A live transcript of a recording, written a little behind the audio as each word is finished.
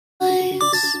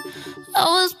I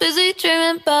was busy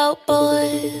dreaming about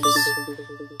boys,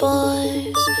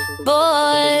 boys,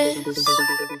 boys.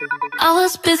 I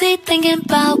was busy thinking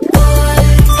about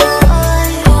boys,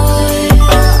 boys, boys,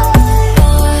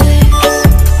 boys.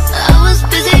 I was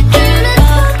busy dreaming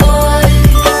about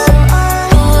boys,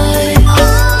 boys,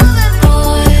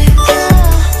 boys.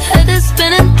 Head is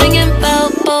spinning thinking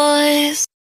about boys.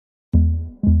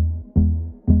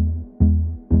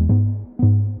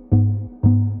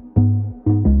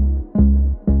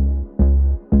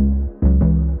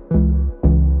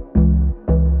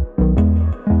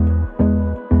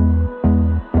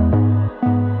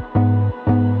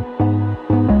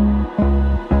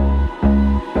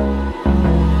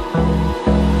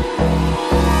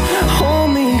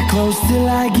 Till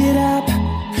I get up,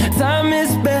 time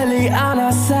is barely on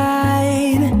our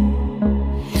side.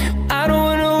 I don't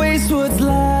wanna waste what's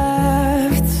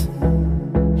left.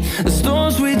 The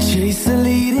storms we chase are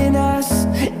leading us,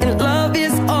 and love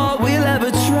is all we'll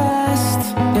ever trust.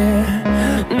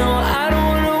 Yeah, no, I don't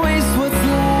wanna waste what's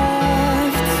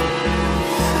left.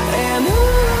 And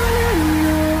on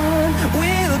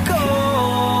we'll go,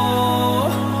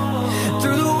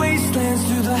 through the wastelands,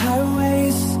 through the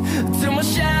highways, till my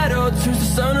shadow turns to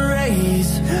sun rays.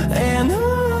 And on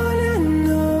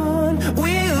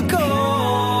we'll go,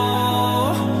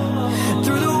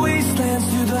 through the wastelands,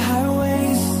 through the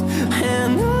highways.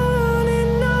 And on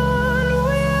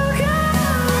we'll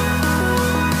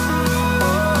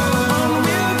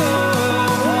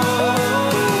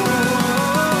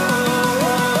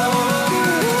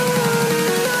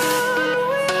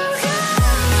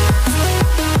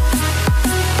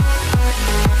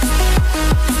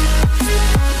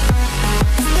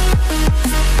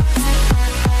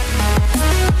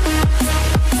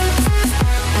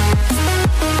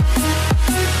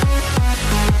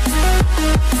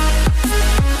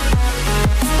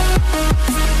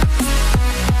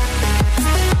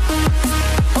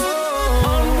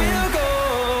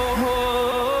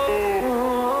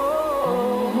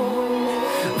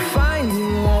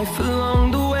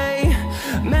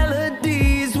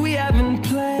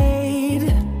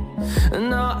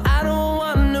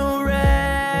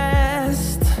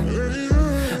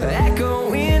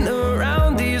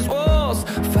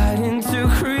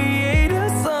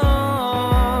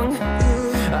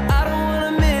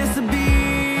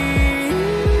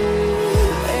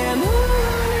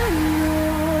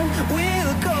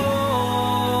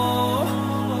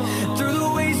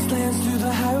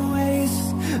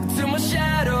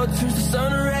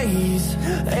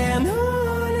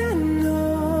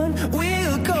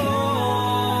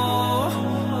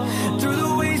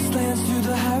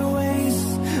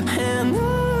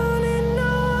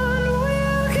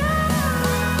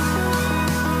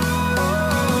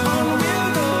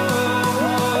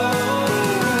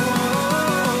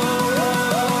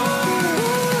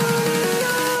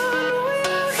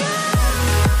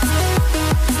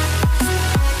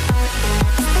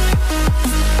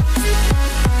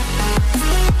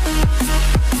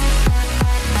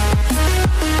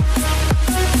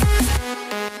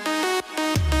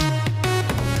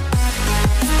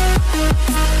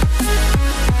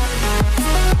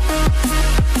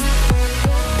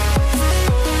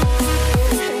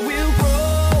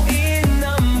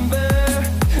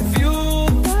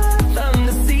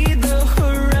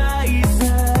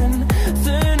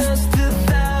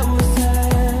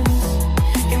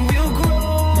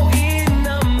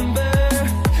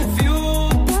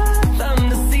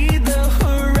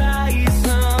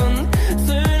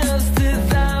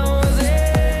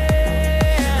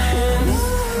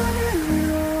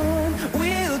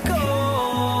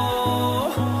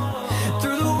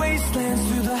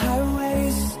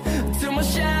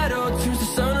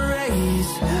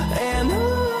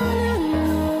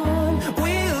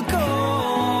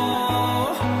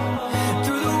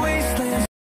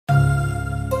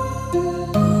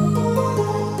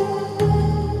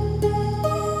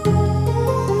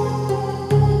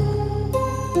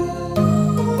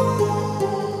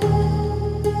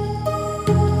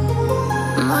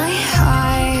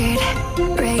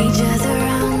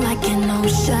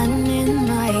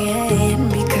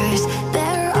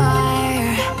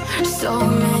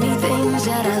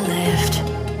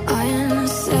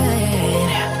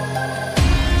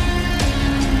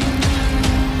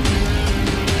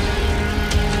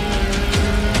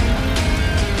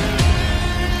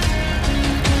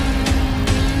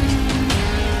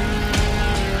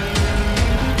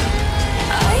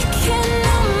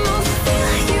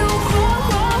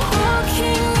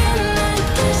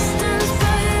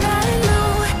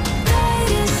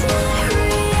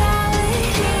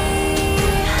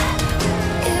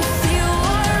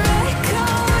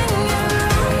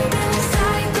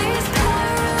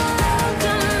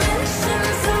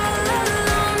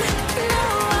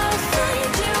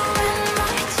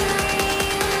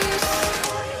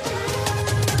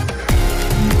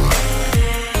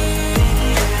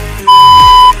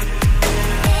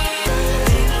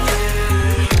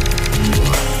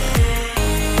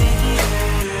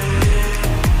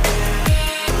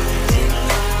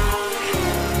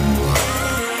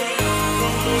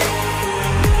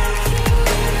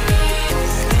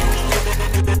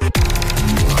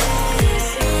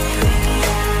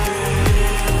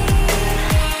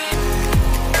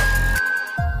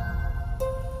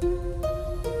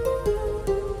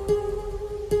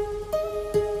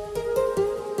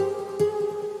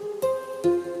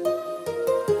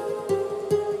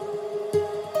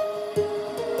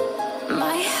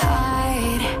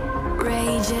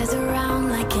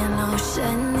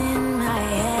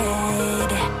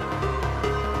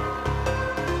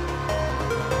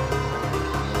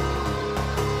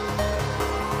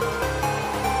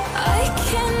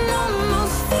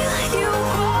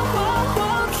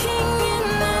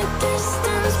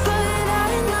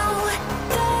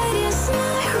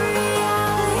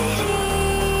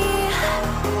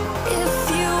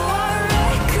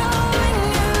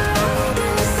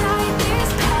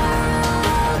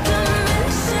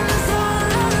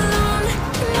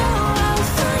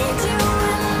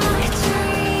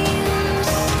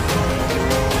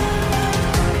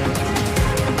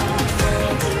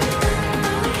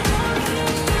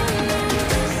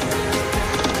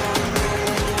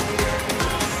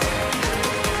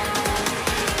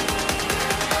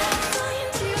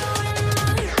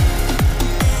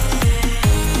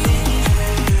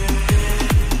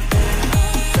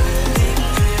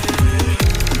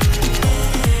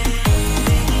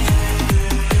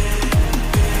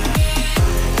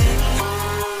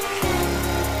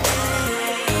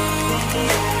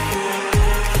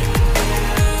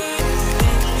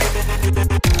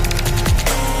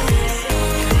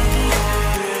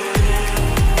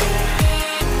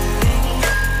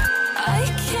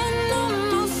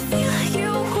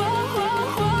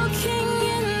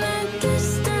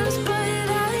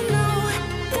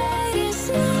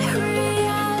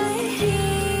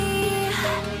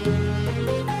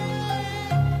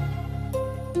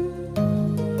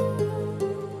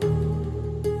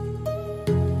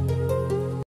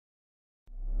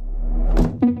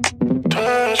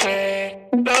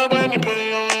when you put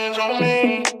your hands on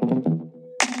me.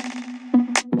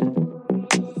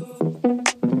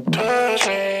 Touch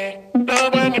me.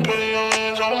 Love when you put your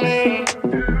hands on me.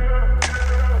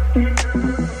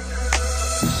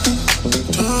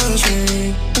 Touch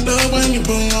me. Love when you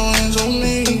put your hands on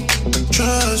me.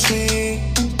 Trust me.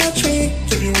 Touch me.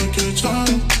 Give you a good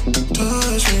time.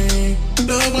 Touch me.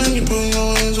 Love when you put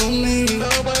your hands on me.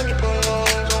 Love when you put your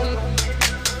hands on me.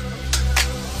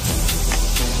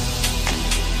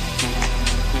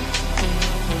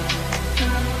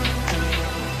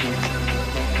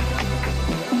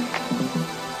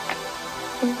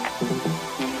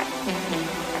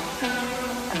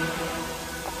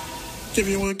 Give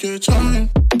you a good time.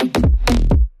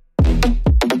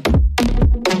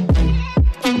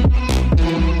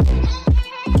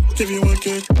 Give you a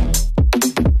good.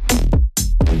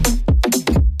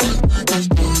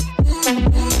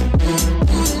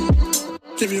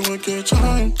 Give you a good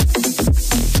time.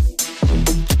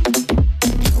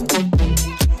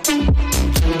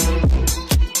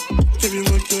 Give you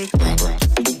a good.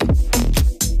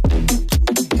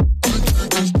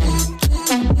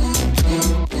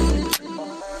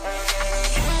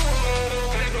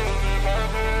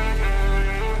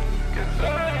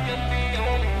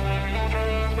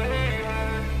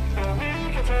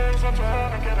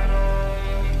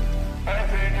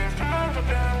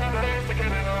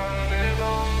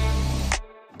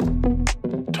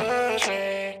 Touch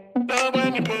me, love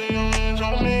when you put your hands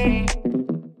on me.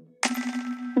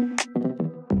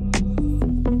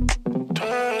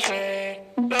 Touch me,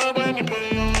 love when you put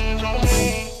your hands on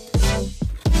me.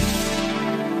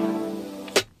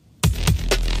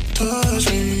 Touch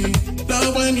me,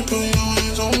 love when you put your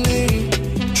hands on me.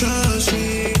 Trust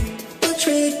me, touch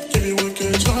me, give you a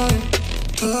good time.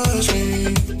 Touch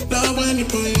me, love when you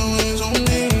put your hands on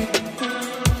me.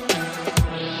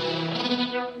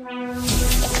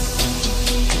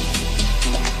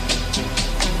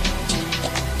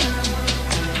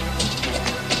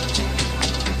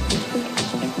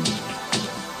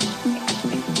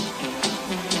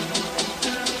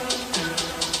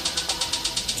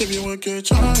 Give you a good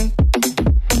time.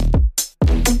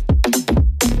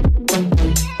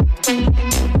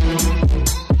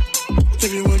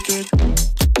 Give you a good.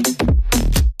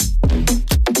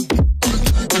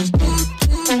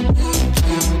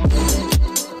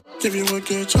 Give you a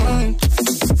good time.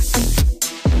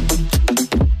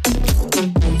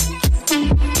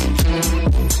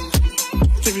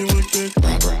 Give you a good.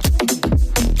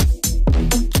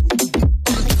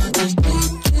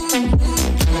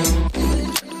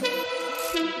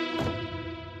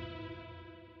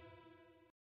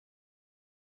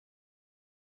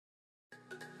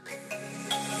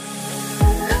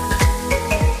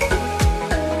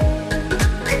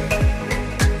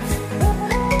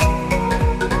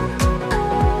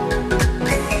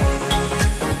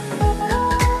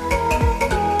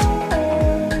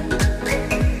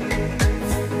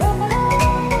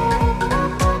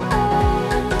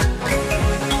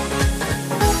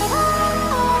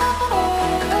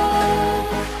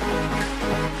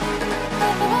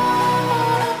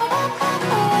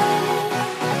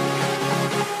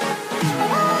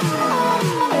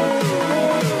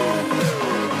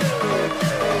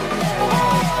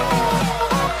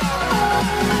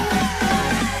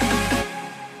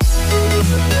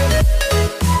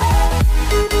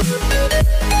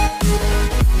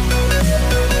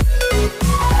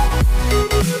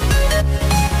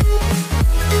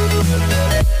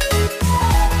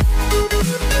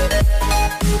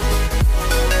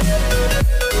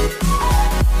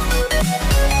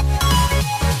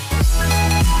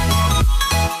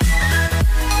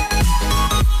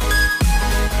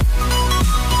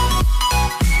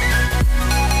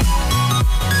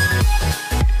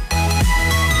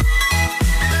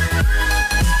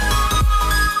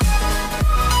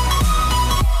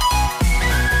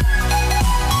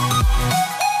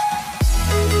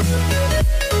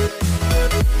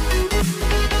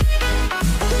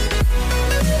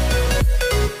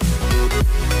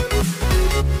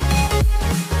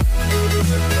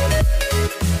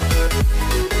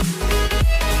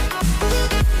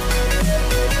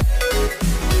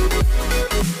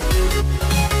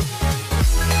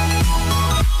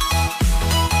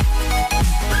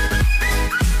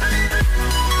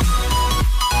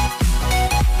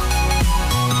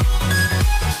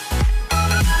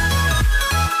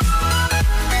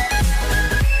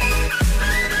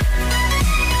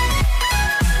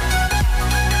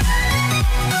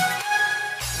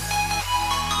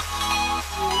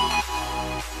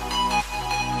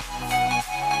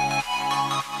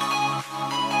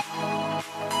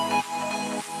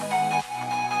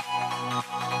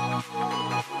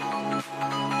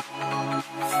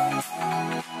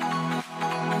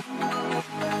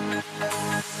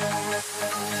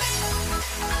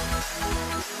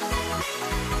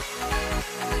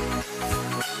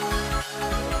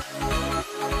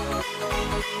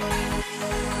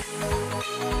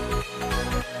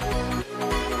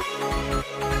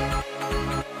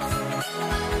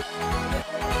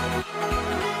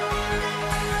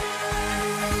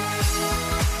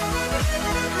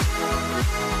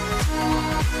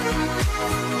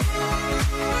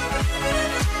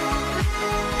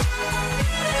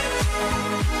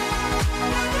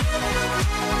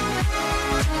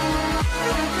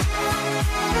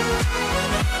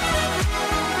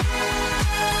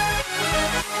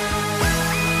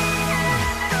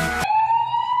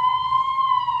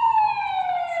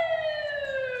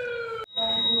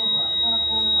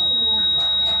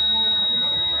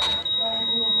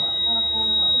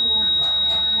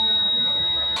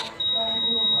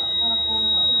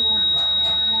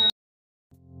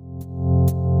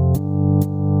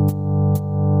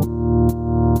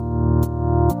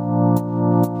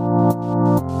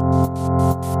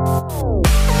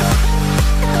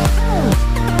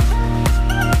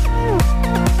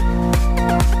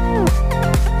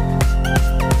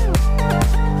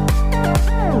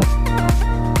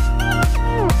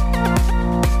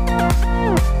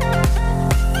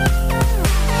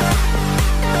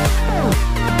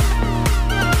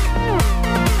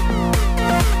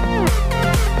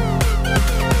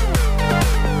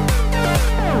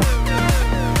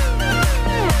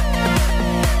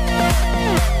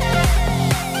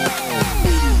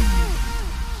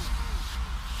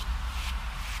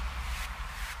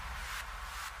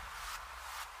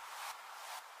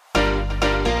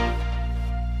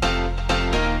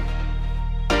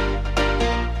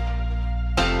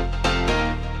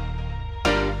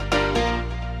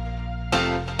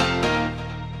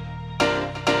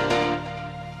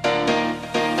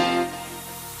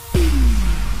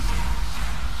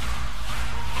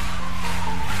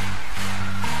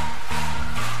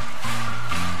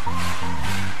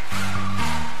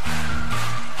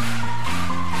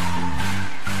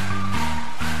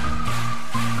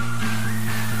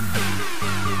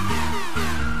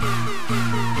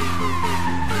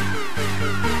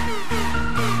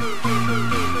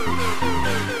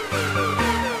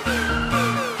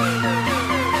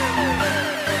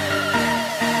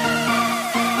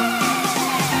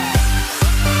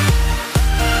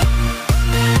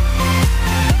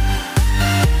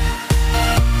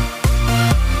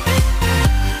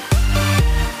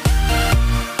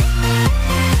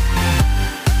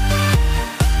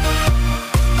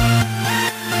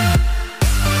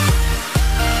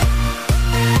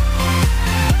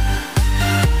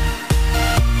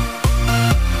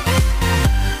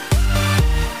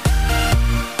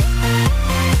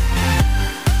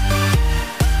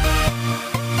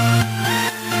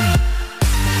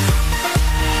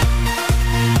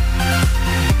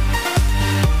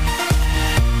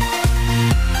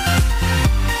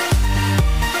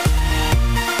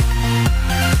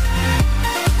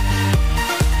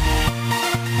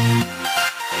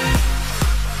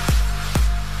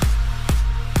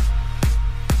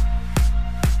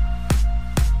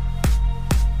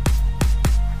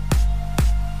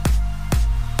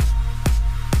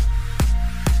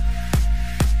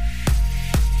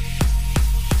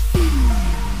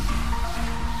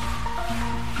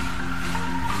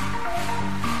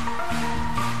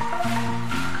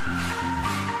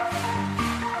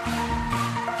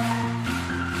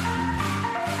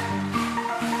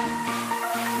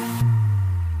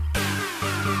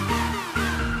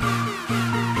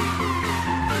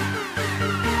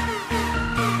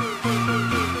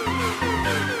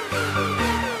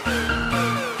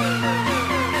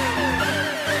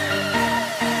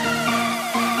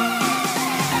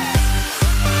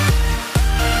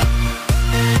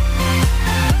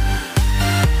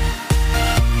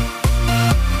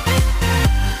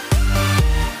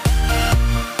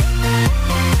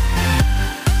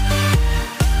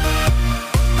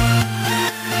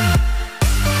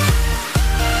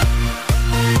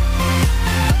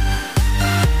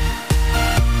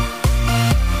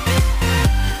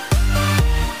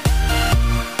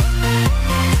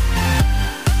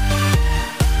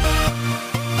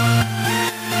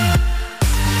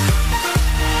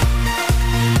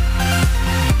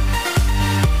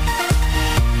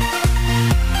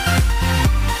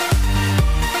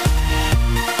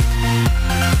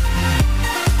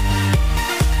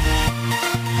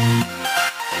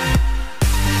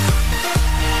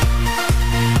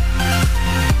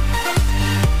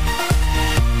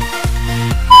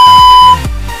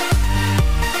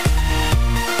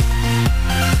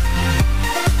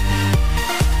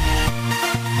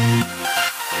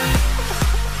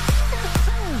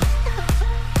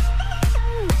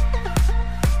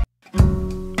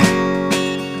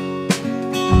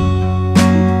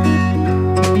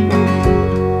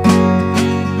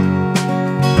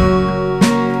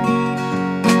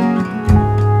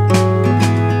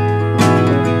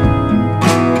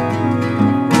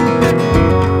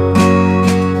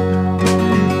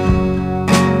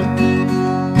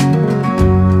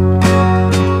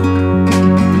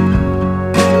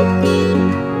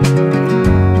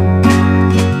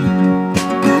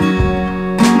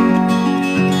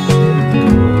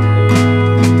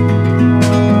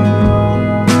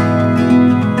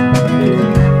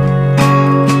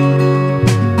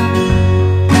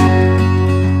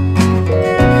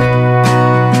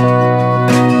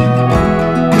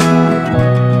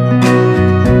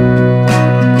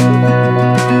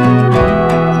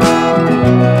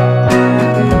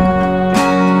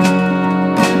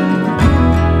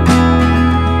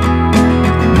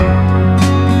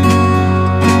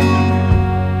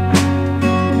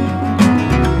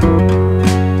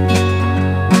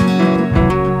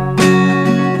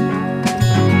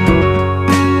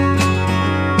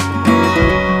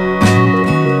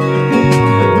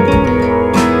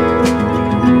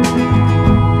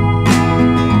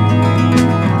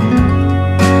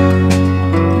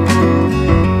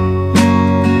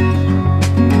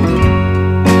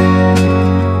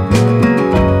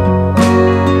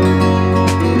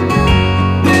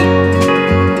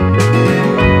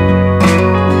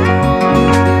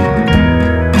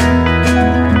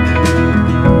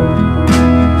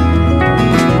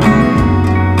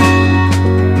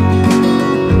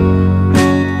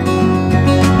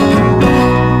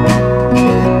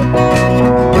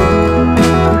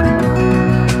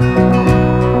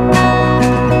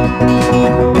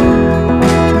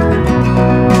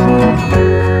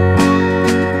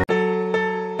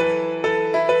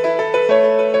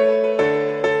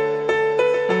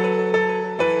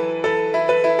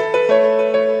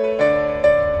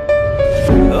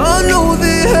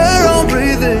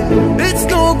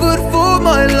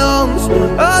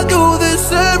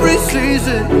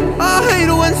 reason. I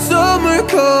hate when summer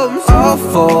comes. I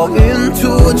fall into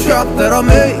a trap that I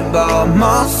made by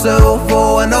myself.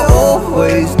 Oh, and I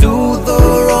always do the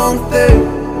wrong thing.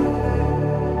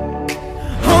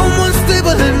 I'm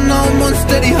unstable and I'm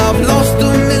unsteady. I've lost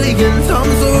a million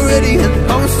times already, and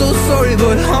I'm so sorry,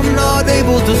 but I'm not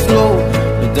able to slow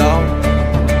down.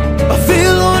 I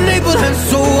feel unable and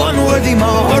so unworthy.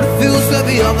 My heart feels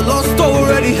heavy, I've lost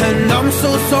already, and I'm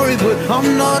so sorry, but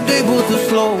I'm not able to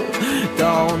slow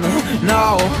down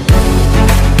now.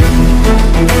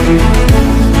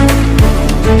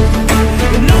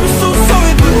 And I'm so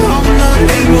sorry, but I'm not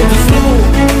able to slow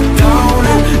down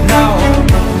now.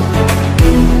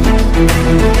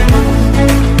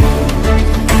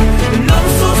 And I'm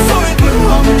so sorry, but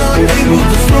I'm not able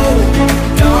to slow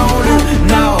down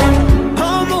now.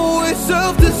 I'm always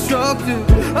self-destructive.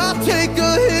 I take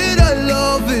a hit, I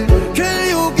love it. Can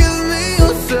you give me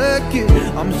a second?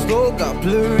 I'm slow, got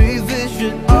blurry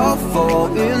vision. I fall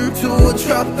into a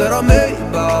trap that I made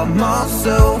by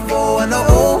myself. Oh, and I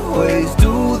always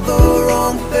do the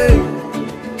wrong thing.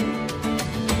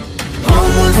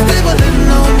 I'm unstable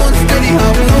and I'm unsteady.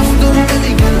 I've lost a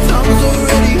million times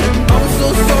already, and I'm so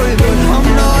sorry, but I'm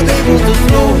not able to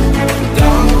slow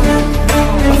down.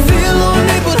 I feel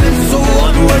unable and so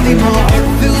unworthy. My heart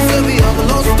feels heavy, I've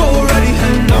lost already,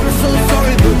 and I'm so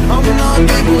sorry, but I'm not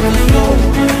able to slow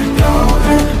down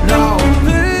now.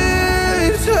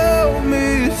 Please help me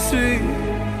see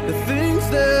the things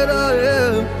that I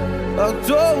am. I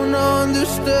don't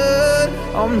understand.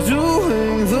 I'm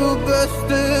doing the best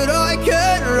that I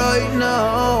can right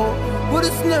now, but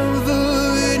it's never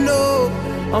enough.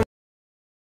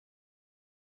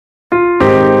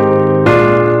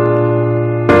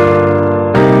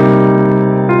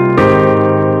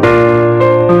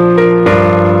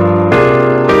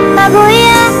 바보야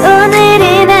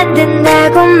오늘은 안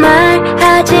된다고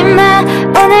말하지마.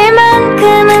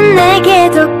 오늘만큼은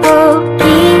내게도 꼭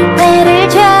기회를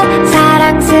줘.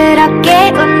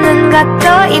 사랑스럽게 웃는 것도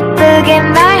이쁘게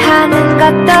말하는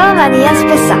것도 많이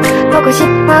연습했어. 보고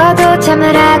싶어도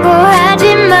참으라고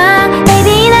하지마.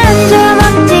 Baby 난 좀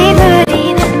억지